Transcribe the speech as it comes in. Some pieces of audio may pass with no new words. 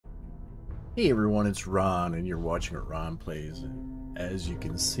Hey everyone, it's Ron, and you're watching what Ron Plays. And as you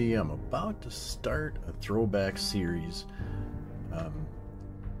can see, I'm about to start a throwback series. Um,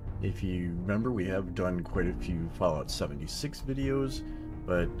 if you remember, we have done quite a few Fallout 76 videos,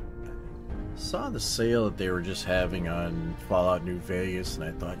 but I saw the sale that they were just having on Fallout New Vegas, and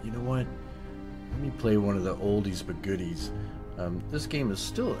I thought, you know what? Let me play one of the oldies but goodies. This game is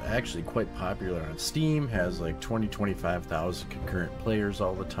still actually quite popular on Steam, has like 25,000 concurrent players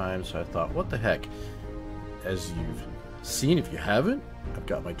all the time, so I thought, what the heck? As you've seen, if you haven't, I've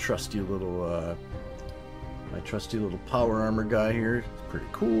got my trusty little power armor guy here. It's pretty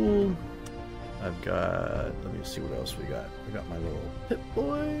cool. I've got, let me see what else we got. We got my little Pip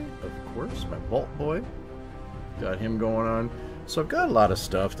Boy, of course, my Vault Boy. Got him going on. So I've got a lot of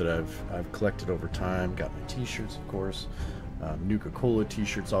stuff that I've collected over time. Got my t-shirts, of course. Nuka-Cola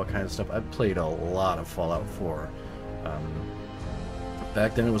t-shirts, all kinds of stuff. I've played a lot of Fallout 4.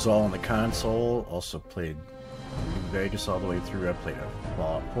 Back then it was all on the console. Also played New Vegas all the way through. I played a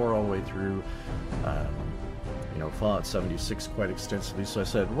Fallout 4 all the way through. Um, Fallout 76 quite extensively. So I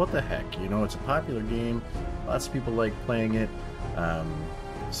said, what the heck? It's a popular game. Lots of people like playing it.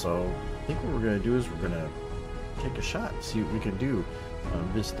 So I think what we're going to do is we're going to take a shot, see what we can do.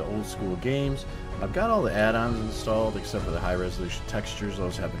 Visit the old school games. I've got all the add-ons installed except for the high resolution textures.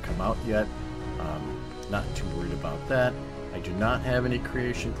 Those haven't come out yet. Not too worried about that. I do not have any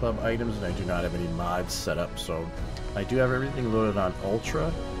Creation Club items, and I do not have any mods set up, so I do have everything loaded on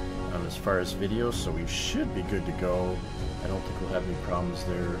Ultra as far as videos, so we should be good to go. I don't think we'll have any problems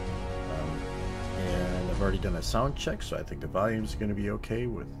there. And I've already done a sound check, so I think the volume's going to be okay.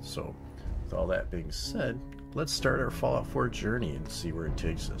 So with all that being said, let's start our Fallout 4 journey and see where it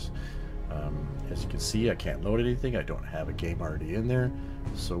takes us. As you can see, I can't load anything. I don't have a game already in there,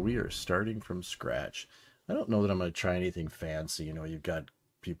 so we are starting from scratch. I don't know that I'm going to try anything fancy. You've got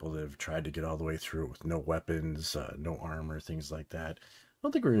people that have tried to get all the way through it with no weapons, no armor, things like that. I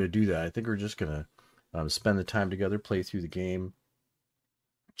don't think we're going to do that. I think we're just going to spend the time together, play through the game,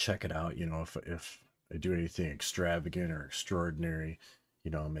 check it out. If I do anything extravagant or extraordinary,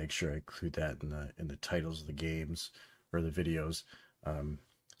 make sure I include that in the titles of the games or the videos.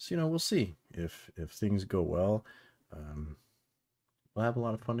 So we'll see if things go well. We'll have a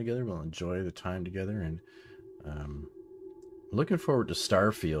lot of fun together. We'll enjoy the time together, and looking forward to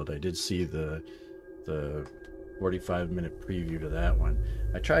Starfield. I did see the 45-minute preview to that one.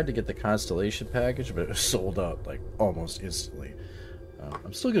 I tried to get the Constellation package, but it was sold out like almost instantly.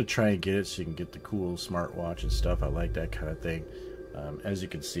 I'm still gonna try and get it so you can get the cool smartwatch and stuff. I like that kind of thing. As you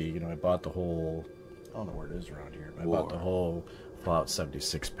can see, I bought the whole, I don't know where it is around here, but I bought the whole Fallout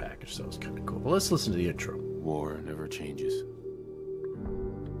 76 package, so it was kind of cool. But let's listen to the intro. War never changes.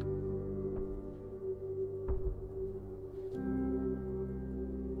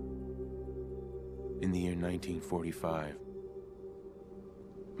 In the year 1945,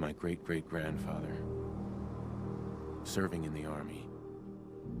 my great-great-grandfather, serving in the army,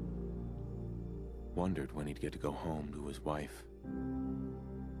 wondered when he'd get to go home to his wife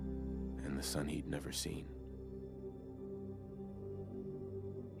and the son he'd never seen.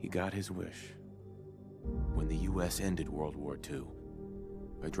 He got his wish when the U.S. ended World War II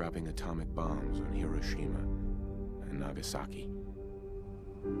by dropping atomic bombs on Hiroshima and Nagasaki.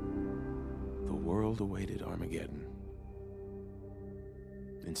 The world awaited Armageddon.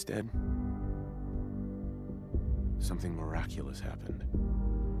 Instead, something miraculous happened.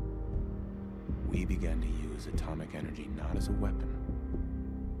 We began to use atomic energy not as a weapon,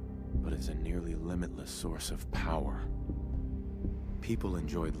 but as a nearly limitless source of power. People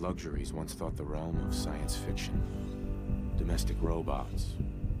enjoyed luxuries once thought the realm of science fiction. Domestic robots,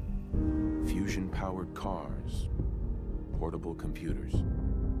 fusion-powered cars, portable computers.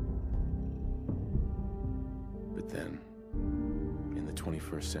 But then, in the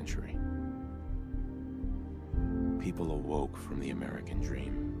 21st century, people awoke from the American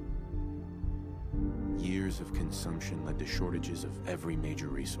dream. Years of consumption led to shortages of every major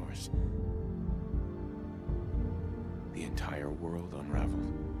resource. The entire world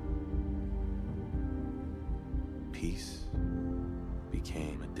unraveled. Peace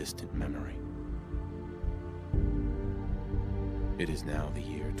became a distant memory. It is now the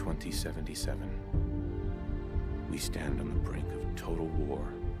year 2077. We stand on the brink of total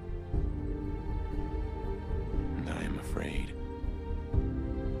war. And I am afraid.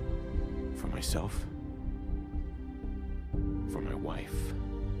 For myself, for my wife,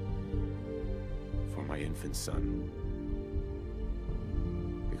 for my infant son.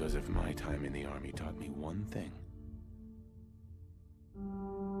 Because if my time in the army taught me one thing,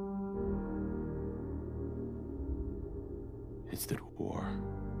 it's that war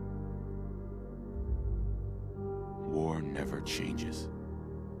never changes.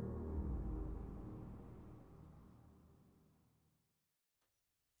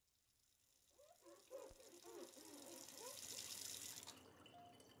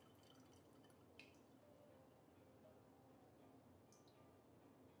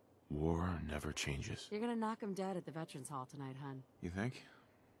 War never changes. You're gonna knock him dead at the Veterans Hall tonight, hun. You think?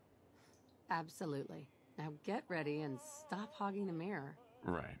 Absolutely. Now get ready and stop hogging the mirror.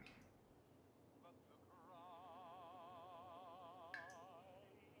 Right.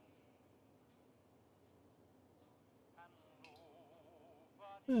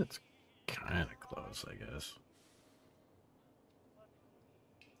 It's kind of close, I guess.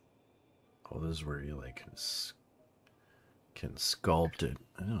 Oh, this is where you like can sculpt it.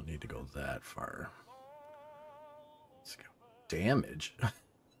 I don't need to go that far. Let's go. Damage.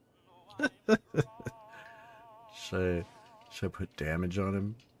 should I put damage on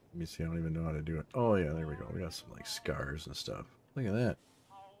him? Let me see. I don't even know how to do it. Oh yeah, there we go. We got some like scars and stuff. Look at that.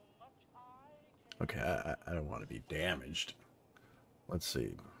 Okay, I don't want to be damaged. Let's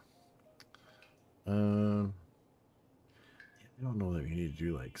see. I don't know that we need to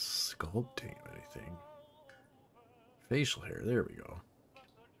do like sculpting or anything. Facial hair, there we go.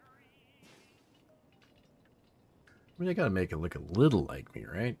 I mean, I gotta make it look a little like me,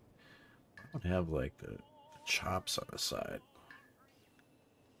 right? I don't have like the chops on the side.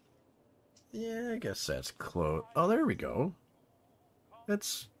 Yeah, I guess that's close. Oh, there we go.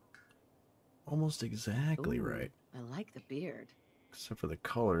 That's almost exactly Ooh, right. I like the beard. Except for the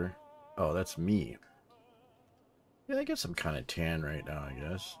color. Oh, that's me. Yeah, I guess I'm kind of tan right now, I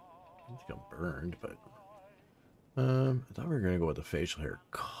guess. I don't think I'm burned, but... I thought we were going to go with the facial hair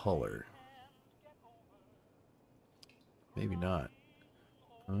color. Maybe not.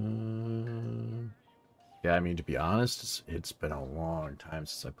 Yeah, I mean, to be honest, it's been a long time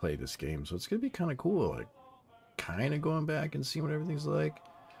since I played this game, so it's going to be kind of cool, like, kind of going back and seeing what everything's like.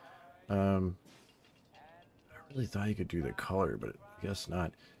 I really thought you could do the color, but I guess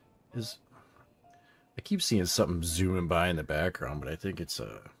not. I keep seeing something zooming by in the background, but I think it's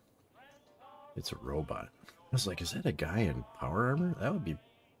a robot. I was like, is that a guy in power armor? That would be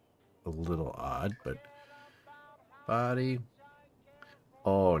a little odd, but body.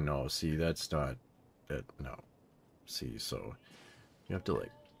 Oh no, see, that's not that. No, see, so you have to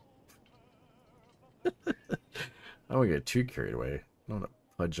like. I don't want to get too carried away. I don't want to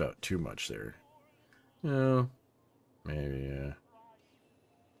pudge out too much there. No, maybe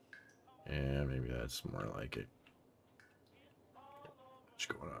yeah, maybe that's more like it. What's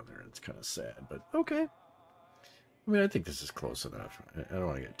going on there? It's kind of sad, but okay. I mean, I think this is close enough. I don't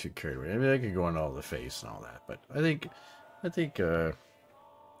want to get too carried away. I mean, I could go on all the face and all that, but I think, you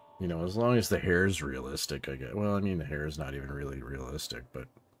know, as long as the hair is realistic, I get. Well, I mean, the hair is not even really realistic, but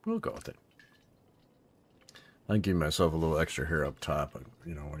we'll go with it. I'm giving myself a little extra hair up top, but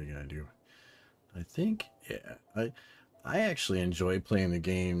you know, what are you gonna do? I think, yeah, I actually enjoy playing the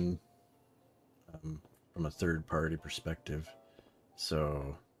game from a third-party perspective.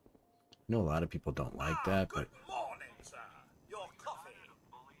 So, I know a lot of people don't like that, but. Good morning, sir. Your coffee.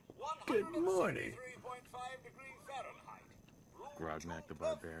 Good morning. 163.5 degrees Fahrenheit. Grognak the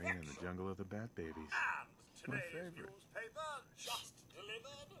Barbarian in the Jungle of the Bat Babies. And My today's favorite. newspaper just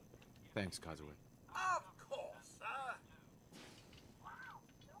delivered. Thanks, Kazuo. Of course, sir.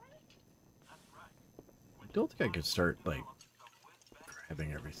 I don't think I could start, like,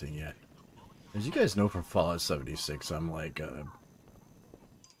 grabbing everything yet. As you guys know from Fallout 76, I'm like,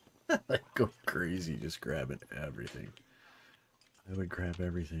 I go crazy just grabbing everything. I would grab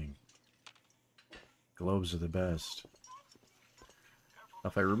everything. Globes are the best.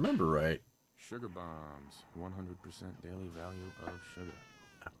 If I remember right, Sugar bombs. 100% daily value of sugar.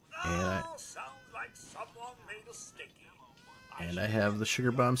 and Sounds like someone made a sticky. I have the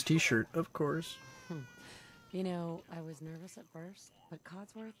Sugar Bombs t-shirt, of course. You know, I was nervous at first, but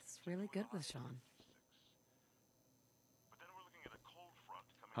Codsworth's really good with Sean.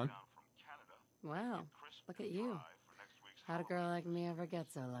 Huh? Wow, look at you. How'd a girl like me ever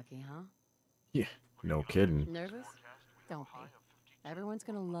get so lucky, huh? Yeah, no kidding. Nervous? Don't be. Everyone's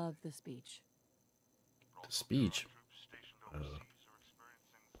gonna love the speech. The speech. If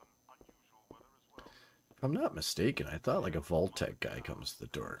I'm not mistaken, I thought like a Vault-Tec guy comes to the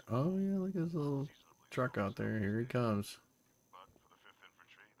door. Oh yeah, look at this little truck out there. Here he comes.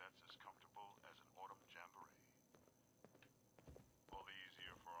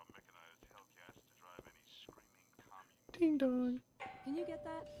 Ding dong. Can you get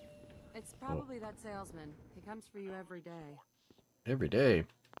that? It's probably that salesman. He comes for you every day. Every day.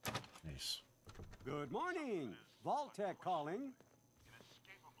 Nice. Good morning. Vault-Tec calling.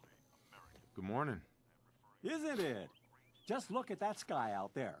 Good morning. Isn't it? Just look at that sky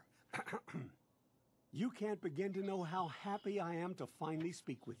out there. You can't begin to know how happy I am to finally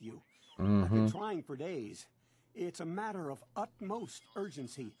speak with you. I've been trying for days. It's a matter of utmost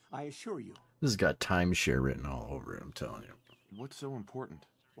urgency, I assure you. This has got timeshare written all over it, I'm telling you. What's so important?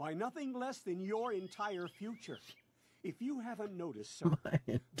 Why, nothing less than your entire future. If you haven't noticed, sir, My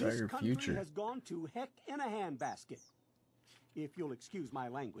this entire country future. has gone to heck in a handbasket. If you'll excuse my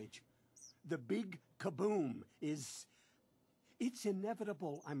language, the big kaboom is... It's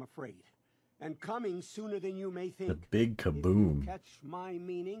inevitable, I'm afraid. And coming sooner than you may think. The big If you kaboom. catch my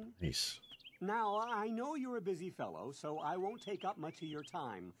meaning? Nice. Now, I know you're a busy fellow, so I won't take up much of your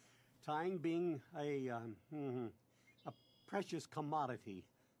time. Time being a precious commodity.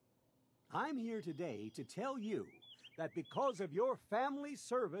 I'm here today to tell you that because of your family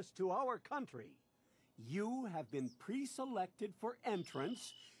service to our country, you have been pre-selected for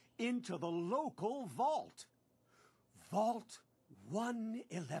entrance into the local vault. Vault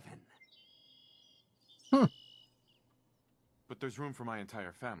 111. But there's room for my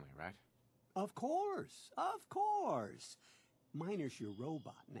entire family, right? Of course, of course. Minus your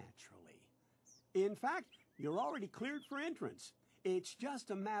robot, naturally. In fact, you're already cleared for entrance. It's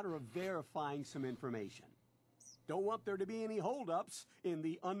just a matter of verifying some information. Don't want there to be any holdups in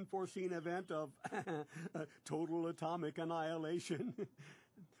the unforeseen event of total atomic annihilation.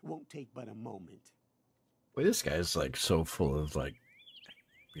 Won't take but a moment. Boy, this guy's like so full of like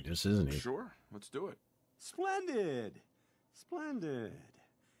happiness, isn't he? Sure, let's do it. Splendid. Splendid.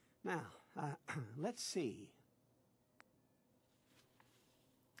 Now, let's see.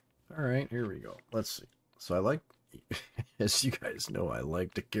 All right, here we go. Let's see. So I like, as you guys know, I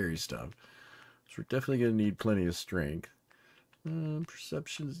like to carry stuff. So we're definitely going to need plenty of strength.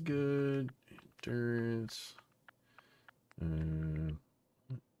 Perception's good. Endurance.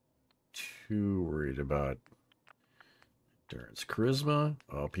 Not too worried about endurance. Charisma.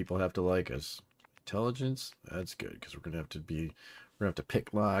 Oh, people have to like us. Intelligence. That's good because we're going to have to be, we're going to have to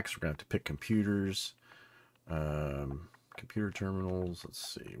pick locks. We're going to have to pick computers. Computer terminals.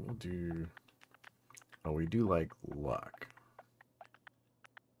 Let's see. We'll do, oh, we do like luck.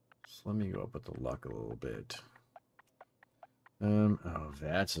 So let me go up with the luck a little bit. Oh,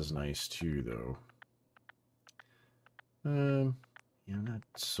 that's as nice too, though. Yeah, I'm not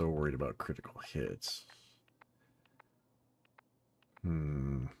so worried about critical hits.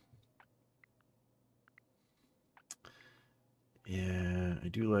 Yeah, I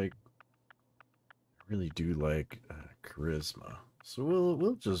do like, I really do like charisma. So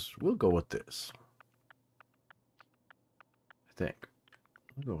we'll go with this. I think.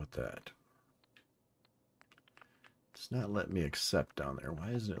 We'll go with that. It's not letting me accept down there.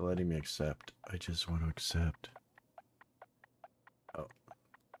 Why isn't it letting me accept? I just want to accept. Oh.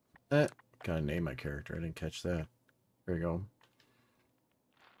 Gotta name my character. I didn't catch that. There you go.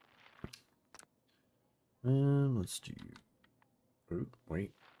 Let's do... Oh,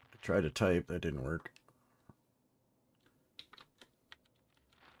 wait. I tried to type. That didn't work.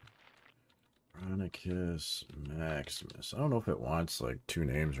 Chronicus Maximus. I don't know if it wants like 2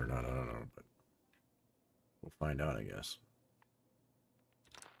 names or not. I don't know, but we'll find out, I guess.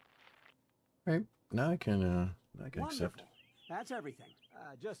 All right, now I can accept. That's everything.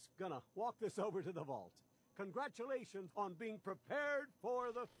 Just gonna walk this over to the vault. Congratulations on being prepared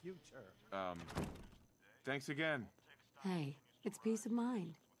for the future. Thanks again. Hey, it's peace of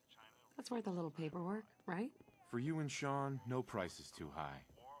mind. That's worth a little paperwork, right? For you and Sean, no price is too high.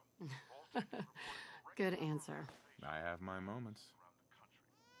 Good answer. I have my moments.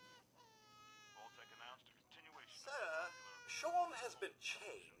 Sir, Sean has been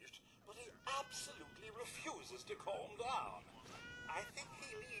changed, but he absolutely refuses to calm down. I think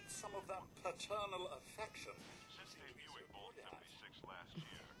he needs some of that paternal affection.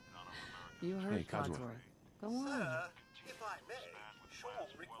 You heard Hey, Codsworth. Codsworth. Go on. Sir, if I may, Sean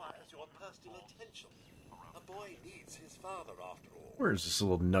requires your personal attention. A boy needs his father after all. Where is this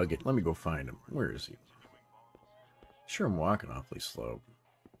little nugget? Let me go find him. Where is he? Sure, I'm walking awfully slow.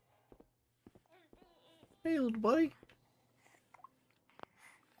 Hey, little buddy.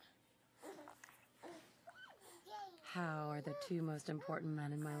 How are the 2 most important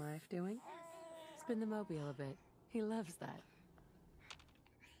men in my life doing? Spin the mobile a bit. He loves that.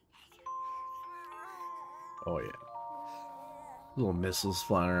 Oh, yeah. Little missiles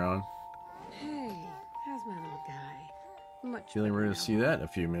flying around. Hey, how's my little guy? Much Feeling we're better going to now. see that in a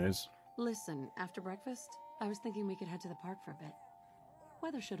few minutes. Listen, after breakfast, I was thinking we could head to the park for a bit.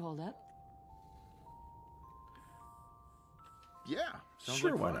 Weather should hold up. Yeah, sounds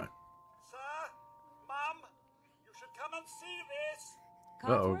Sure, like why fun. not? Sir, Mum, you should come and see this.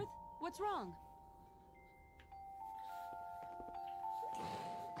 Uh-oh. Codsworth, what's wrong?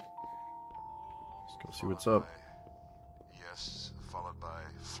 Go see what's up. Yes, followed by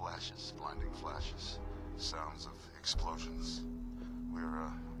flashes, blinding flashes. Sounds of explosions. We're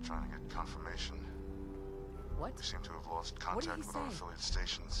trying to get confirmation. What? We seem to have lost What did contact he with our say? affiliate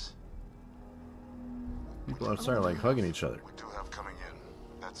stations. People outside are like hugging each other. We do have coming in.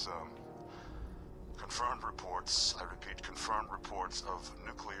 That's confirmed reports. I repeat, confirmed reports of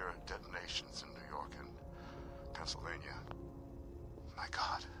nuclear detonations in New York and Pennsylvania. My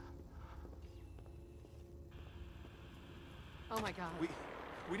God. Oh my god.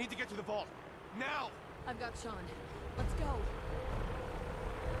 We need to get to the vault. Now! I've got Sean. Let's go.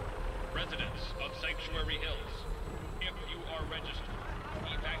 Residents of Sanctuary Hills, if you are registered,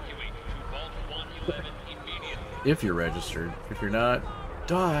 evacuate to Vault 111 immediately. If you're registered. If you're not,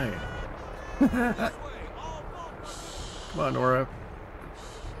 die. Come on, Nora.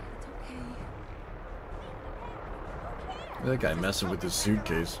 It's okay. That guy messing with his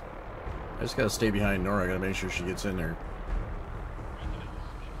suitcase. I just gotta stay behind Nora. I gotta make sure she gets in there.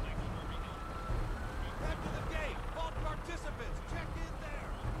 Head to the gate! Vault participants, check in there!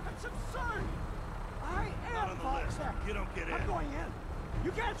 That's absurd! I am Vault Tech. You don't get I'm in. going in.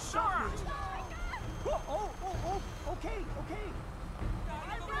 You can't stop me. Oh, okay.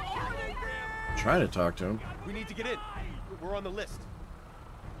 I'm trying to talk to him. We need to get in. We're on the list.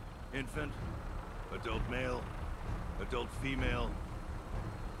 Infant, adult male, adult female.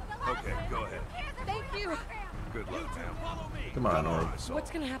 Okay, go ahead. Thank you. Good luck, ma'am. Follow me. Come on, Nora. What's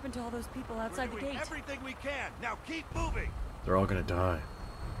gonna happen to all those people outside the gate? Everything we can. Now keep moving. They're all gonna die.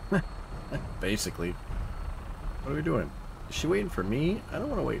 Basically. What are we doing? Is she waiting for me? I don't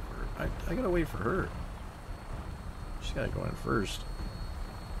want to wait for her. I gotta wait for her. She's gotta go in first.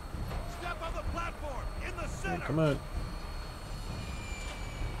 Step on the platform in the Oh, center. come on.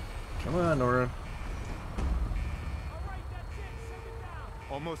 Come on, Nora.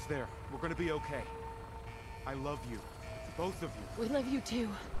 Almost there. We're gonna be okay. I love you. Both of you. We love you too.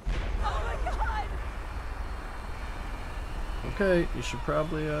 Okay, you should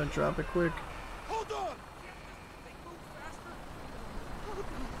probably drop it quick. Hold on!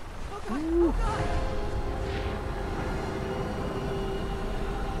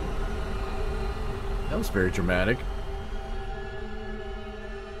 That was very dramatic.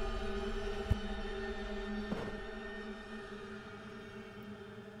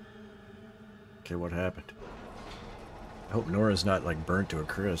 Okay, what happened? I hope Nora's not like burnt to a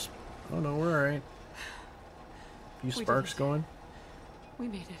crisp. Oh no, we're alright. You We sparks did it. going? We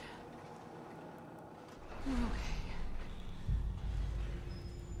made it. We're okay.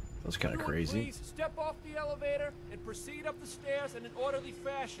 That was kind of Everyone crazy. Please step off the elevator and proceed up the stairs in an orderly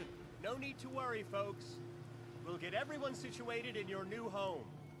fashion. No need to worry, folks. We'll get everyone situated in your new home.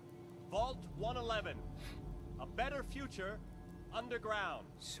 Vault 111. A better future underground.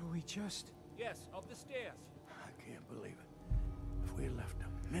 So we just... Yes, up the stairs. I can't believe it. If we left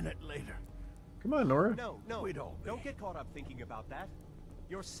a minute later. Come on, Nora. No, We'd all be. don't get caught up thinking about that.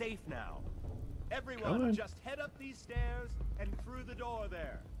 You're safe now. Come Everyone, on. just head up these stairs and through the door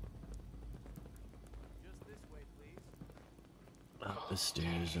there. Just this way, please. Up the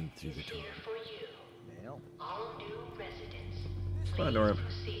stairs and through the door. For you, Mail. all new residents, Come on, please Nora.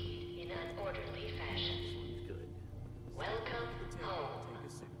 proceed in an orderly fashion. Good. Welcome home.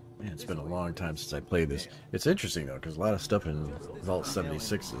 Take a seat. Man, it's been a long time since I played this. It's interesting though, because a lot of stuff in Vault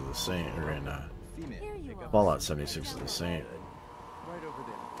 76 is the same, or in Fallout 76 is the same. Right over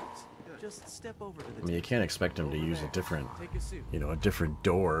there, please. Just step over to the I mean, you can't expect them to use a different, Take a seat. you know, a different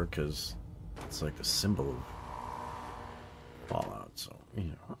door, because it's like the symbol of Fallout. So, you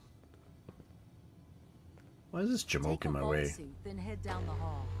know. Why is this Jamoke in my way? Suit, then head down the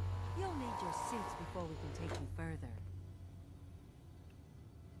hall. You'll need your suits before we can take you further.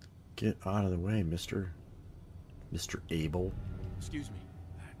 Get out of the way, Mr. Abel. Excuse me.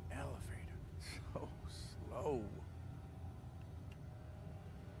 That elevator. So slow.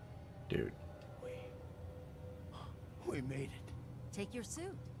 Dude. We made it. Take your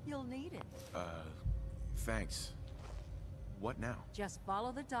suit. You'll need it. Thanks. What now? Just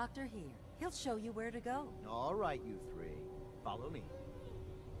follow the doctor here. He'll show you where to go. All right, you three. Follow me.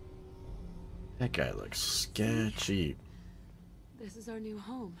 That guy looks sketchy. This is our new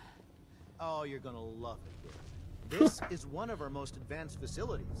home. Oh, you're gonna love it here. This is one of our most advanced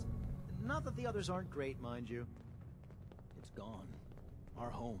facilities. Not that the others aren't great, mind you. It's gone. Our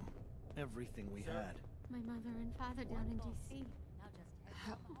home. Everything we had. My mother and father down in D.C.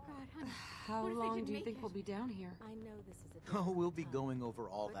 How, Oh God, honey. how What if they long didn't do you make think it? we'll be down here? I know this is a Oh, we'll be going over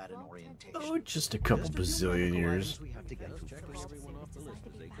all that in orientation. Oh, just a couple Just a few bazillion practical years. items we have to get through Checking first. everyone off the list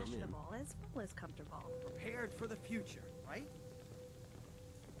as they come in. As well as comfortable. Prepared for the future, right?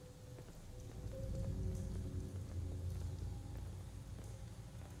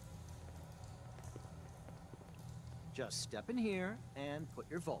 Just step in here and put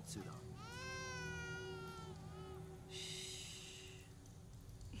your vault suit on.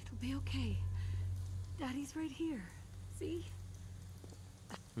 It'll be okay. Daddy's right here. See?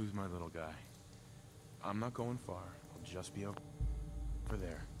 Who's my little guy? I'm not going far. I'll just be over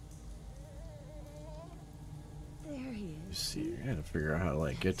there. There he You is. see, I gotta figure out how to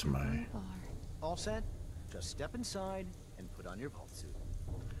like get to my. All set? Just step inside and put on your vault suit.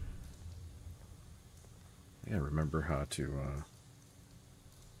 I gotta remember how to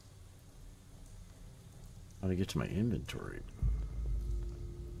get to my inventory.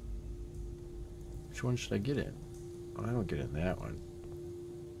 Which one should I get in? Oh, I don't get in that one.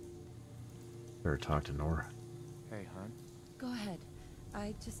 Better talk to Nora. Hey, hon. Go ahead.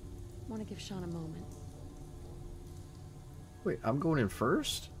 I just want to give Sean a moment. Wait, I'm going in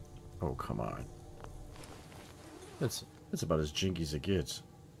first? Oh, come on. That's about as jinky as it gets.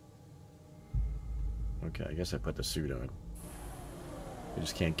 Okay, I guess I put the suit on. I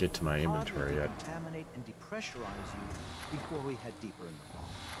just can't get to my inventory yet. Contaminate and depressurize you before we head deeper in the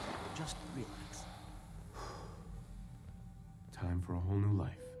vault. Just relax. Time for a whole new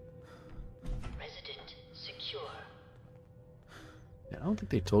life. Resident secure. Yeah, I don't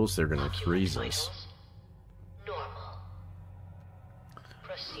think they told us they were gonna freeze us. Normal.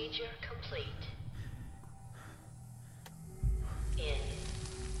 Procedure complete. In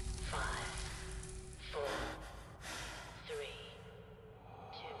 5, 4, 3,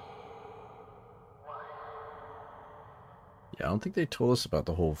 2, 1. Yeah, I don't think they told us about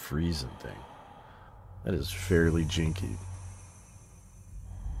the whole freezing thing. That is fairly jinky.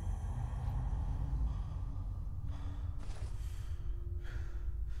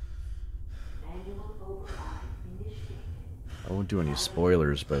 I won't do any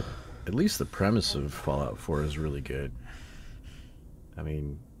spoilers, but at least the premise of Fallout 4 is really good. I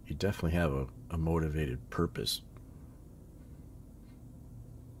mean, you definitely have a motivated purpose.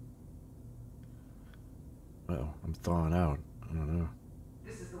 Well, I'm thawing out. I don't know.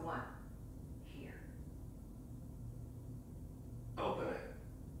 This is the one. Here. Open it.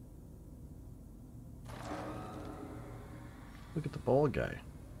 Look at the bald guy.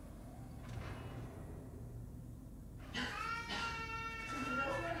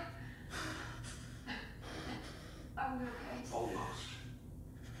 Are we okay? Almost.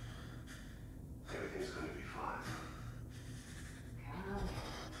 Everything's gonna be fine. Come on.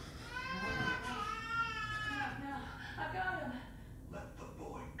 No, I got him. Let the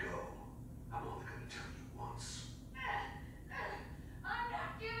boy go. I'm only gonna tell you once. I'm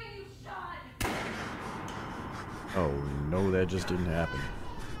not giving you Sean. Oh no, that just didn't happen.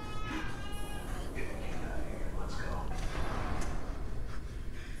 Get out of here. Let's go.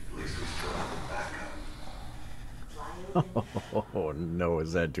 At least we still have a backup. Oh no,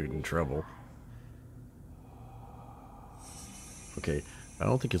 is that dude in trouble? Okay, I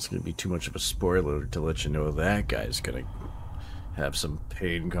don't think it's going to be too much of a spoiler to let you know that guy's going to have some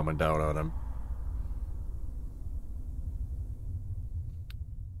pain coming down on him.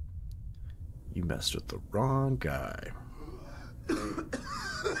 You messed with the wrong guy.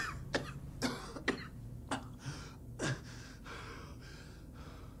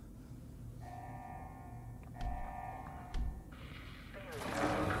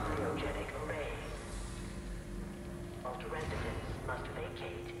 Cryogenic array. Vault residents must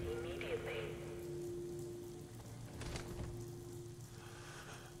vacate immediately.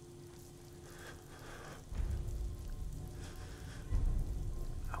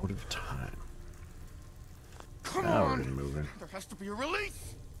 Out of time. Come Now on! we're moving. There has to be a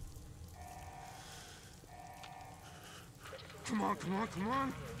release! Come on, come on, come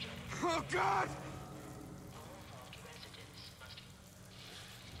on! Oh, God!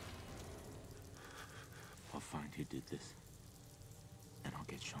 I'll find who did this. And I'll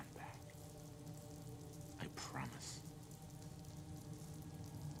get Sean back. I promise.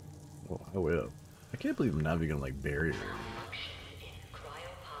 Well, I will. I can't believe I'm not even gonna like bury her. Function in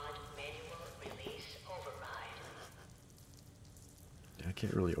cryopod manual release override. I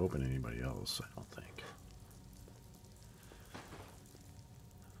can't really open anybody else, I don't think.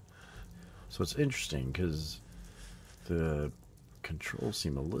 So it's interesting because the controls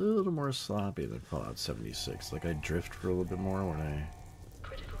seem a little more sloppy than Fallout 76. Like I drift for a little bit more when I...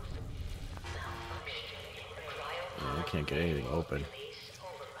 Yeah, I can't get anything open.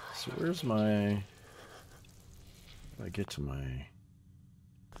 So where's my... How do I get to my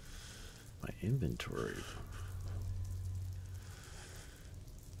inventory?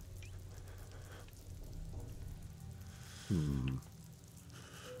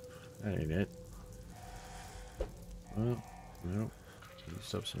 That ain't it. Well, no.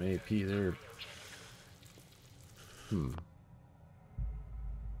 Used up some AP there. Not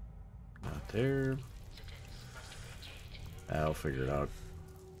there. I'll figure it out.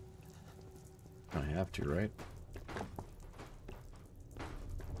 I have to, right?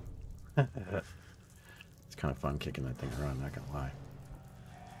 It's kind of fun kicking that thing around, not gonna lie.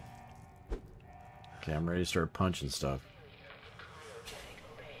 Okay, I'm ready to start punching stuff.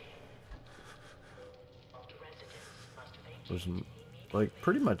 There's, like,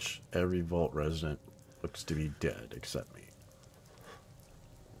 pretty much every Vault resident looks to be dead except me.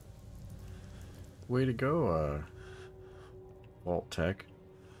 Way to go, Vault Tech.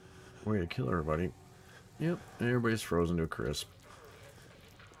 Way to kill everybody. Yep, everybody's frozen to a crisp.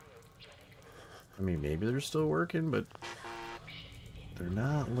 I mean, maybe they're still working, but they're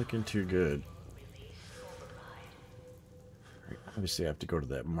not looking too good. Right, obviously, I have to go to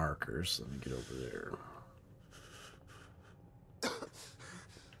that marker, so let me get over there.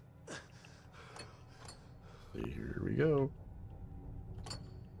 See, here we go.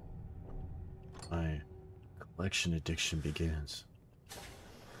 My collection addiction begins.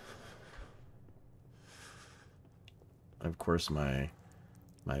 Of course, my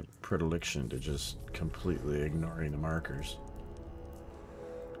predilection to just completely ignoring the markers.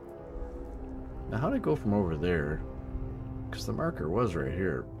 Now, how'd I go from over there? Because the marker was right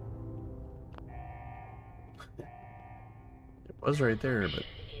here. It was right there, but...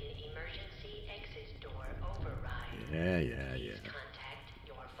 Yeah.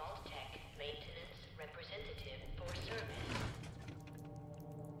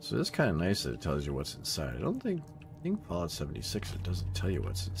 So it's kind of nice that it tells you what's inside. I think Fallout 76, it doesn't tell you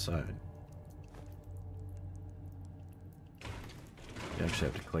what's inside. You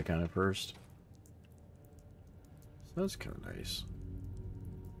actually have to click on it first. So that's kind of nice.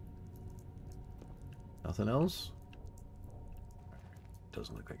 Nothing else?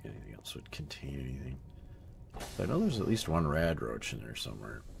 Doesn't look like anything else would contain anything. But I know there's at least one rad roach in there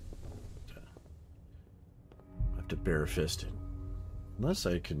somewhere. I have to bare fist it. Unless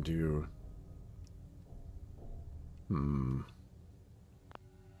I can do... You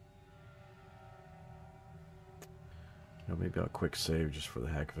know, maybe I'll quick save just for the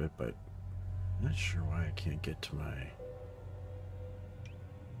heck of it, but I'm not sure why I can't get to my...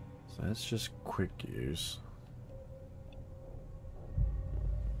 So that's just quick use.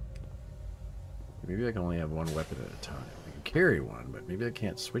 Maybe I can only have one weapon at a time. I can carry one, but maybe I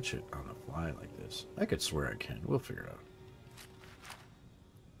can't switch it on the fly like this. I could swear I can. We'll figure it out.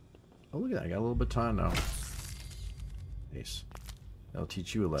 Oh, look at that. I got a little baton now. Nice. That'll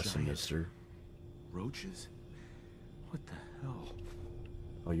teach you a lesson, mister. Roaches? What the hell?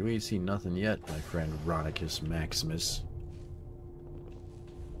 Oh, you ain't seen nothing yet, my friend Ronicus Maximus.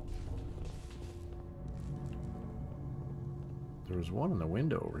 There was one in the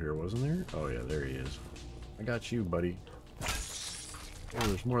window over here, wasn't there? Oh yeah, there he is. I got you, buddy. Oh,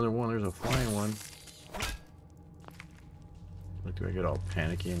 there's more than one. There's a flying one. Look, do I get all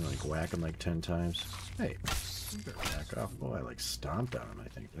panicky and like whack him like 10 times? Hey, you better back off. Oh, I like stomped on him, I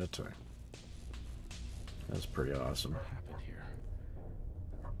think, that time. That's pretty awesome. What happened here?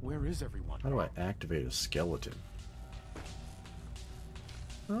 Where is everyone? How do I activate a skeleton? I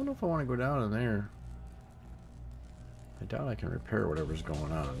don't know if I want to go down in there. I doubt I can repair whatever's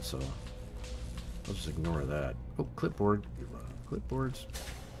going on, so I'll just ignore that. Oh, clipboard. We love clipboards.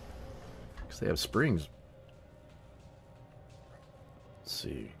 Because they have springs. Let's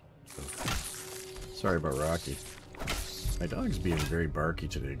see. Sorry about Rocky. My dog's being very barky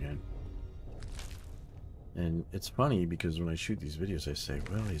today again. And it's funny because when I shoot these videos I say,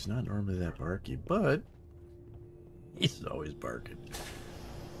 well, he's not normally that barky, but he's always barking.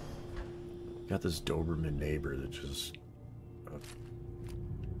 Got this Doberman neighbor that just...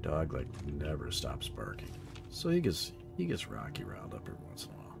 dog like never stops barking. So he gets Rocky riled up every once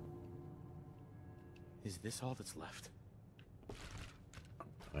in a while. Is this all that's left?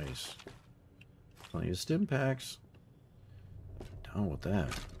 Nice. Plenty of stim packs. Down with that.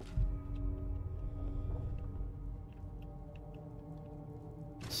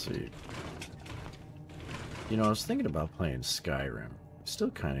 Let's see. You know, I was thinking about playing Skyrim. Still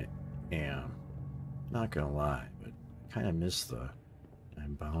kind of am. Not gonna lie, but I kind of miss the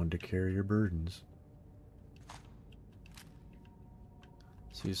I'm bound to carry your burdens.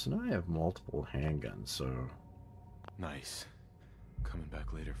 See, so now I have multiple handguns, so... Nice. Coming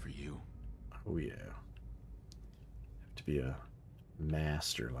back later for you. Oh yeah. Have to be a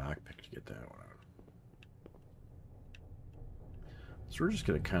master lockpick to get that one out. So we're just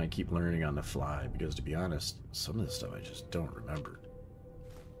gonna kind of keep learning on the fly, because to be honest, some of this stuff I just don't remember.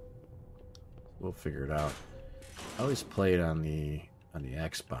 We'll figure it out. I always played on the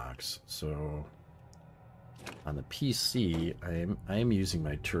Xbox, so On the PC, I am using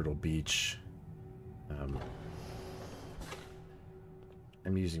my Turtle Beach.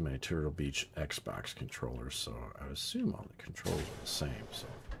 I'm using my Turtle Beach Xbox controller, so I assume all the controls are the same. So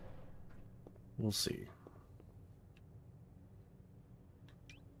we'll see.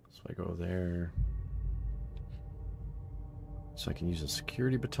 So I go there. So I can use a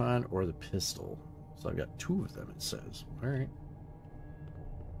security baton or the pistol. So I've got 2 of them, it says. All right.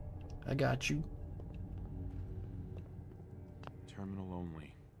 I got you. Terminal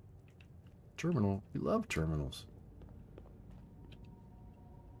only. Terminal. We love terminals.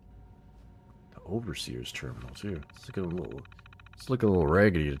 The Overseer's terminal, too. It's looking a little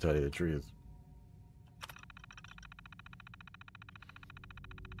raggedy, to tell you the truth.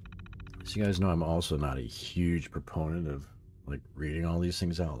 So you guys know I'm also not a huge proponent of like reading all these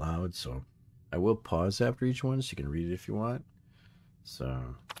things out loud, so I will pause after each one so you can read it if you want. So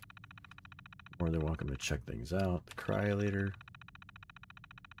more than welcome to check things out. The cryolator.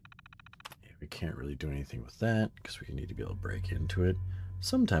 Yeah, we can't really do anything with that because we need to be able to break into it.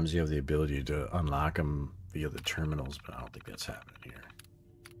 Sometimes you have the ability to unlock them via the terminals, but I don't think that's happening here.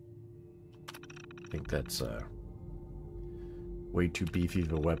 I think that's way too beefy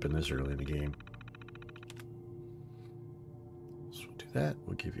of a weapon this early in the game. So we'll do that.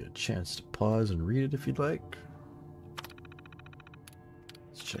 We'll give you a chance to pause and read it if you'd like.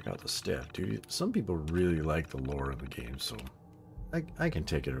 Let's check out the staff duty. Some people really like the lore of the game, so I can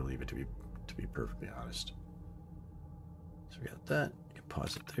take it or leave it, to be perfectly honest. So we got that. You can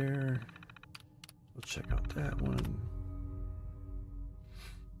pause it there. We'll check out that one.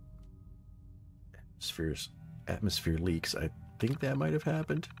 Atmosphere leaks. I think that might have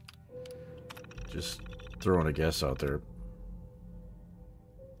happened. Just throwing a guess out there.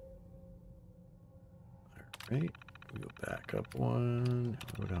 Alright, we go back up one,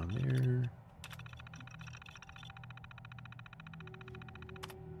 go down there.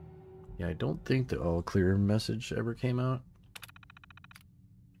 Yeah, I don't think the all clear message ever came out.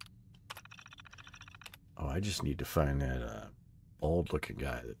 Oh, I just need to find that bald looking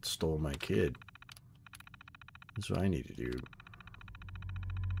guy that stole my kid. That's what I need to do.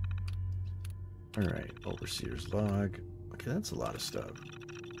 Alright, Overseer's log. Okay, that's a lot of stuff.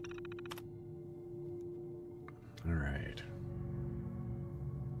 Alright.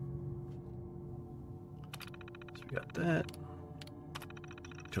 So we got that.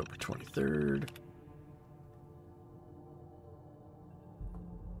 October 23rd.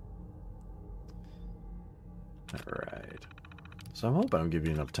 Alright. So I'm hoping I'm giving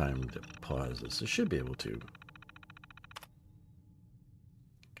you enough time to pause this. I should be able to.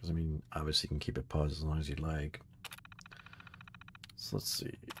 Because, I mean, obviously you can keep it paused as long as you'd like. So let's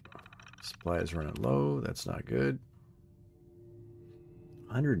see. Supply is running low. That's not good.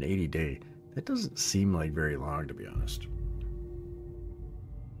 180 day. That doesn't seem like very long, to be honest.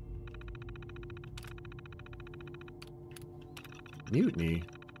 Mutiny?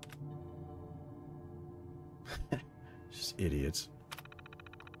 Just idiots.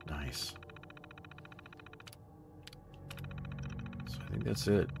 Nice. So I think that's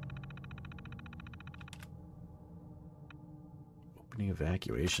it. Opening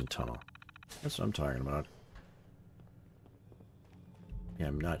evacuation tunnel. That's what I'm talking about. Yeah,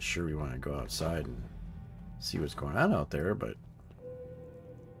 I'm not sure we want to go outside and see what's going on out there, but...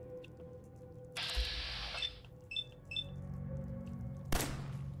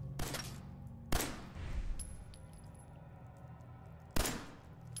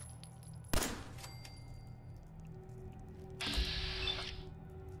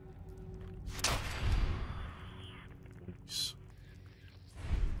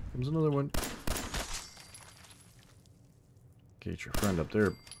 Comes another one. Get your friend up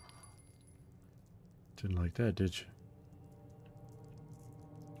there. Didn't like that, did you?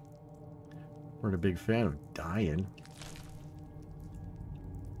 Weren't a big fan of dying.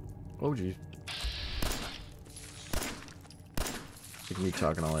 Oh, geez. Look at me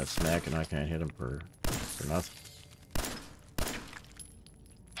talking all that smack and I can't hit him for nothing.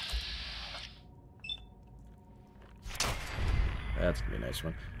 That's gonna be a nice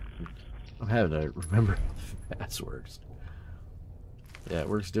one. I'm having to remember how fast works. Yeah, it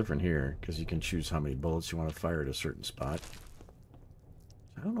works different here because you can choose how many bullets you want to fire at a certain spot.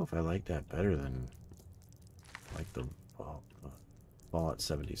 I don't know if I like that better than like the Fallout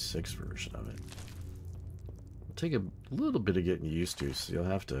 76 version of it. It'll take a little bit of getting used to, so you'll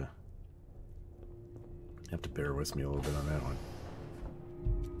have to bear with me a little bit on that one.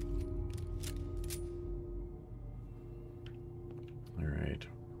 Alright.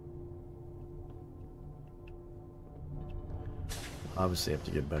 Obviously have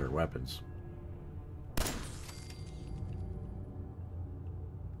to get better weapons.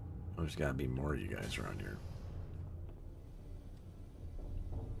 There's gotta be more of you guys around here.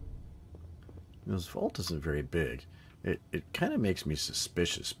 This vault isn't very big. It kind of makes me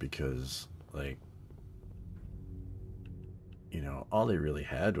suspicious because, like, you know, all they really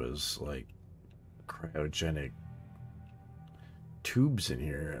had was, like, cryogenic tubes in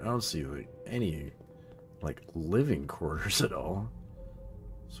here. I don't see, like, any, like, living quarters at all.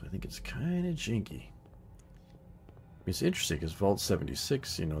 So I think it's kind of jinky. It's interesting because Vault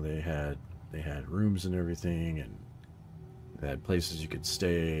 76, you know, they had rooms and everything, and they had places you could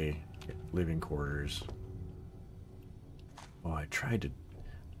stay, living quarters. Oh, I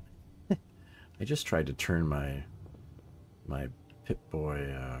just tried to turn my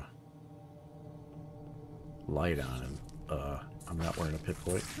Pip-Boy light on, and I'm not wearing a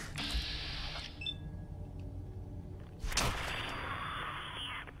Pip-Boy.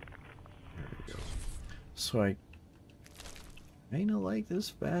 There we go. So I kinda like this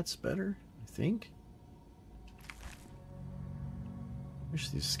VATS better, I think. Wish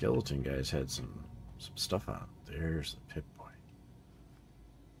these skeleton guys had some stuff on. There's the Pip-Boy.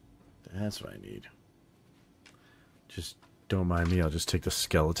 That's what I need. Just don't mind me, I'll just take the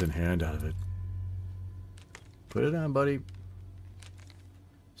skeleton hand out of it. Put it on, buddy.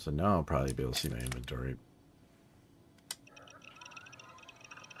 So now I'll probably be able to see my inventory.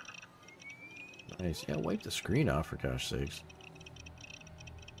 Nice. Yeah, wipe the screen off, for gosh sakes.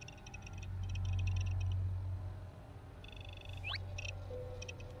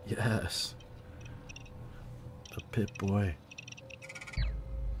 Yes. The Pip-Boy.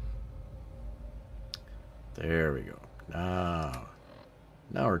 There we go. Now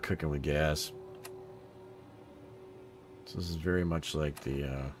we're cooking with gas. So this is very much like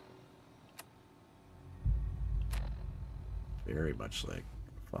the very much like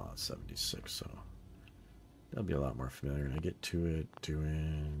Fallout 76, so that'll be a lot more familiar. And I get to it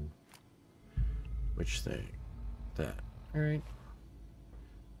doing which thing? That. Alright.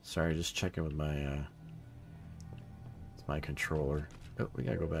 Sorry, just checking with my controller. Oh, we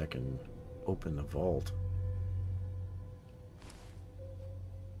gotta go back and open the vault.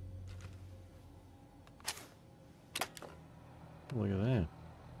 Look at that.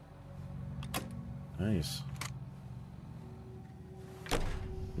 Nice.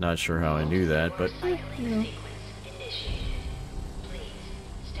 Not sure how I knew that, but you know.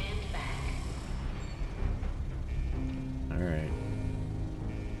 Alright.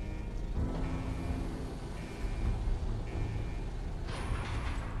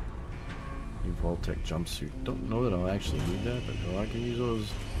 New Vault-Tec jumpsuit. Don't know that I'll actually need that, but I can use those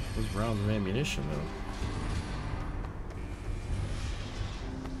rounds of ammunition though.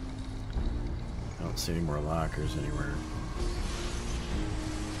 I don't see any more lockers anywhere.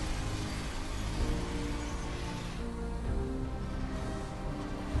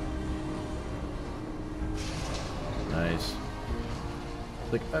 Nice.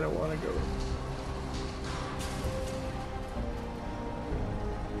 Like, I don't want to go.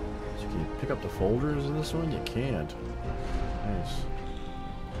 So can you pick up the folders in this one? You can't. Nice.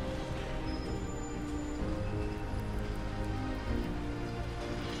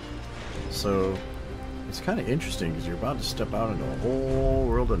 So it's kind of interesting because you're about to step out into a whole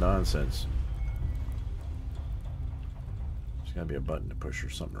world of nonsense. There's got to be a button to push or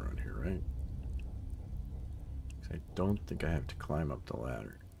something around here, right? I don't think I have to climb up the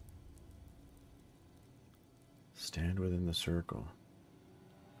ladder. Stand within the circle.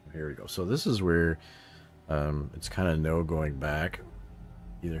 Here we go. So this is where it's kind of no going back.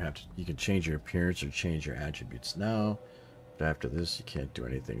 You can change your appearance or change your attributes now. But after this, you can't do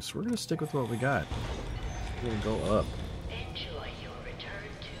anything. So we're going to stick with what we got. We're going to go up. Enjoy your return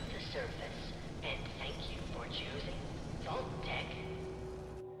to the surface, and thank you for choosing Vault-Tec.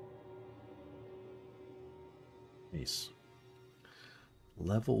 Nice.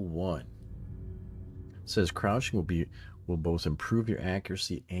 Level 1. It says crouching will both improve your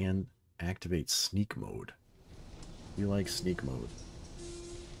accuracy and activate sneak mode. You like sneak mode?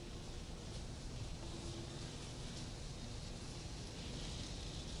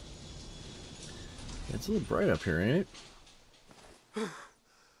 It's a little bright up here, ain't it?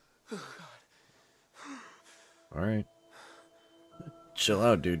 Alright. Chill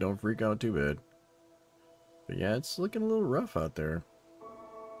out, dude. Don't freak out too bad. But yeah, it's looking a little rough out there.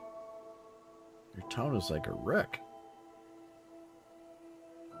 Your town is like a wreck.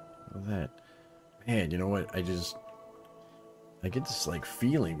 Look at that. Man, you know what? I get this like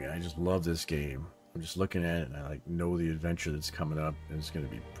feeling, man. I just love this game. I'm just looking at it and I like know the adventure that's coming up and it's going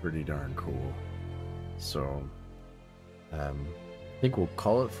to be pretty darn cool. So, I think we'll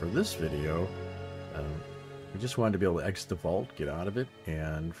call it for this video. We just wanted to be able to exit the vault, get out of it,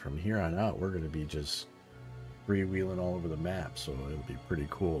 and from here on out, we're going to be just freewheeling all over the map, so it'll be pretty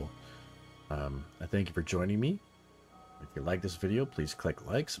cool. I thank you for joining me. If you like this video, please click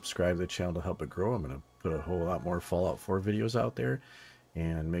like, subscribe to the channel to help it grow. I'm going to put a whole lot more Fallout 4 videos out there,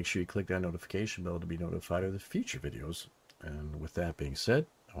 and make sure you click that notification bell to be notified of the future videos. And with that being said,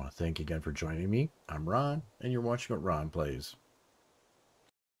 I want to thank you again for joining me. I'm Ron, and you're watching what Ron Plays.